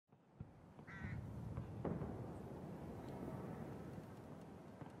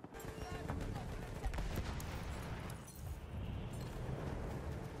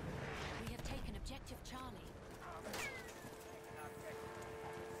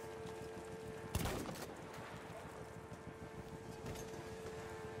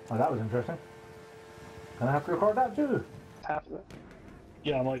Oh, that was interesting. Can I have to record that too? Half of it.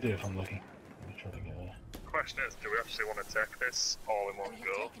 Yeah, I might do if I'm lucky. Let me try to get there. The question is, do we actually want to take this all in one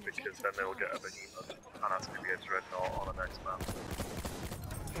go? Because then they'll get a behemoth, and that's going to be a dreadnought on the next map.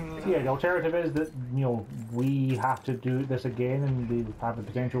 Yeah, the alternative is that, you know, we have to do this again and we have the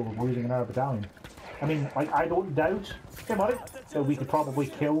potential of losing another battalion. I mean, like, I don't doubt, hey buddy, that we could probably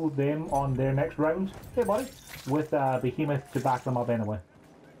kill them on their next round, hey buddy, with behemoth to back them up anyway.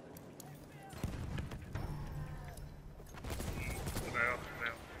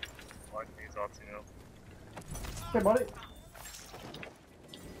 Hey buddy.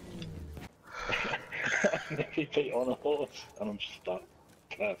 Nearly beat on a horse and I'm stuck.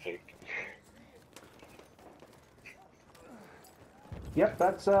 Perfect. Yep,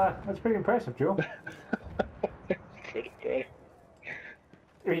 that's pretty impressive, Joe. Pretty great.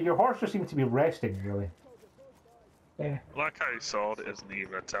 I mean, your horse just seems to be resting, really. Yeah. I like how your sword isn't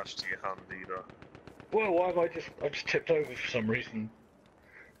even attached to your hand either. Well, why have I just tipped over for some reason?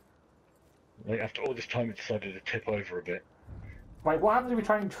 Like after all this time, it decided to tip over a bit. Like, what happens if we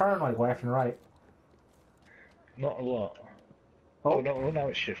try and turn like left and right? Not a lot. Oh, no, well, now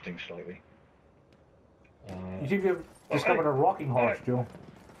it's shifting slightly. You seem to have discovered a rocking horse, Joe.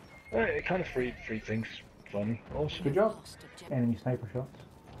 It kind of freed things. Funny. Awesome. Good job. Enemy sniper shots.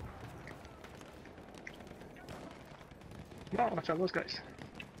 No, watch out, those guys.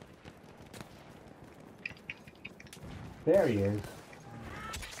 There he is.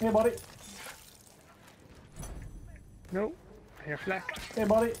 Hey, buddy. No, here, flak. Hey,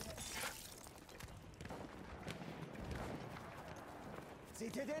 buddy.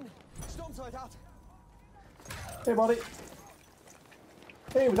 Seht ihr den? Sturmsoldat! Hey, buddy.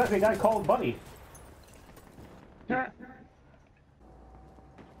 Hey, was actually a guy called Buddy. Yeah.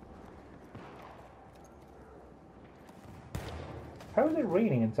 How is it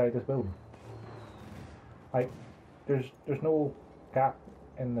raining inside this building? Like, there's no gap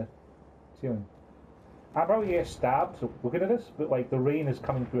in the ceiling. I probably get stabbed so looking at this, but like the rain is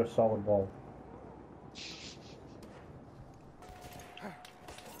coming through a solid wall.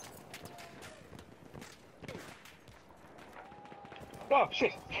 Oh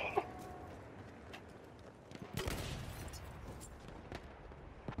shit!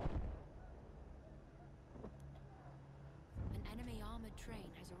 An enemy armored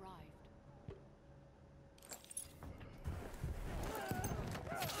train has arrived.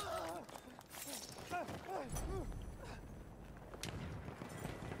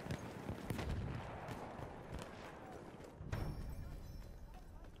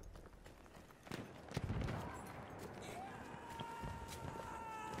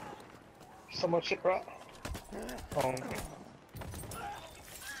 Someone ship rat. Oh.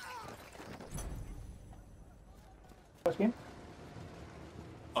 First game?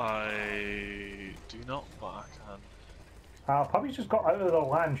 I do not, but I can. Puppy's just got out of the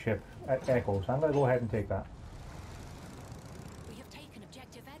land ship at Echo, so I'm going to go ahead and take that. We have taken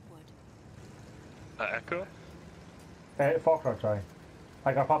objective Edward. Echo? Foxtrot, sorry.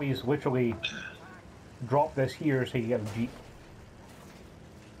 Like, our puppy's literally dropped this here so you get a jeep.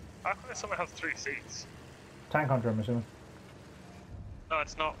 How come someone has 3 seats? Tank hunter, I'm assuming. No,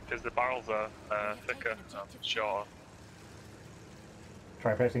 it's not, because the barrels are thicker and shorter.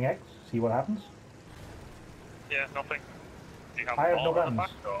 Try pressing X, see what happens. Yeah, nothing. Do you have I have all no at the guns.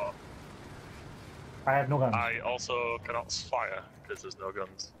 back, or? I have no guns. I also cannot fire, because there's no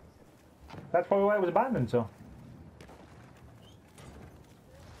guns. That's probably why it was abandoned, so.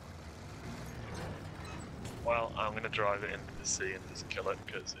 Well, I'm going to drive it into the sea and just kill it,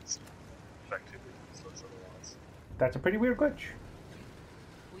 because it's effectively useless otherwise. That's a pretty weird glitch.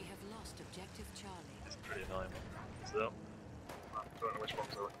 We have lost objective Charlie. It's pretty annoying. So, I don't know which ones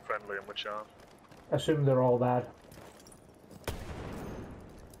are friendly and which aren't. Assume they're all bad.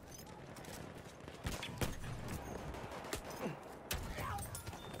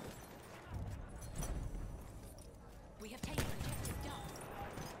 We have taken objective Duff.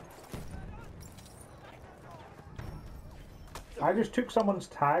 I just took someone's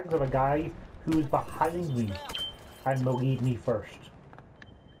tags of a guy who was behind me and melee me first.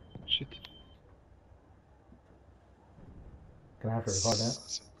 Shit. Can I have to record that?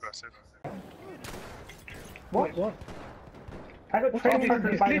 That's impressive. What? What? I got What trained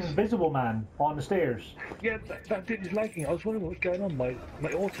happened? by an This- invisible man on the stairs. Yeah, that dude is lagging. I was wondering what was going on. My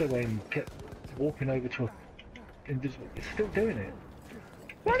auto aim kept walking over to a invisible. It's still doing it.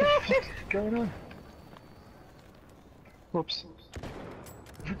 What is going on? Whoops.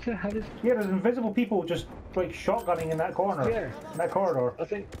 What the hell is? Yeah, there's invisible people just like shotgunning in that corner. Yeah. In that corridor. I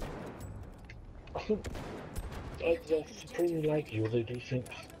think they're supremely laggy, or they do things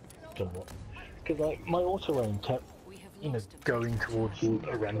somewhat. Because like my auto aim kept, We have you know, lost going objective towards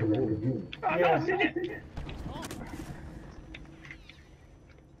a random wall. Yeah.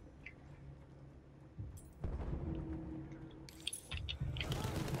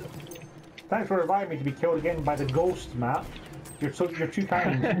 Thanks for reviving me to be killed again by the ghost, Matt. You're too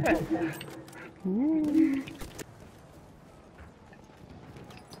kind.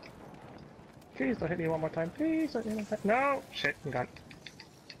 Please don't hit me one more time. Please don't hit me one more time. No! Shit, I'm gone.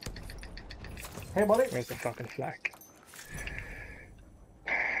 Hey, buddy. Where's the fucking flak?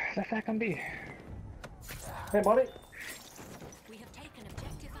 Is that flak on B? Hey, buddy. We have taken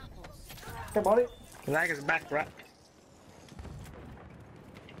objective apples. Hey, buddy. The lag is back, rat.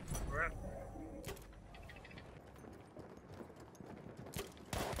 Right.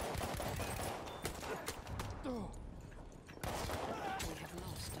 We have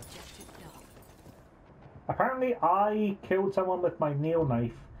lost objective Duff. Apparently, I killed someone with my nail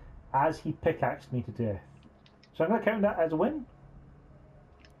knife as he pickaxed me to death. So I'm going to count that as a win.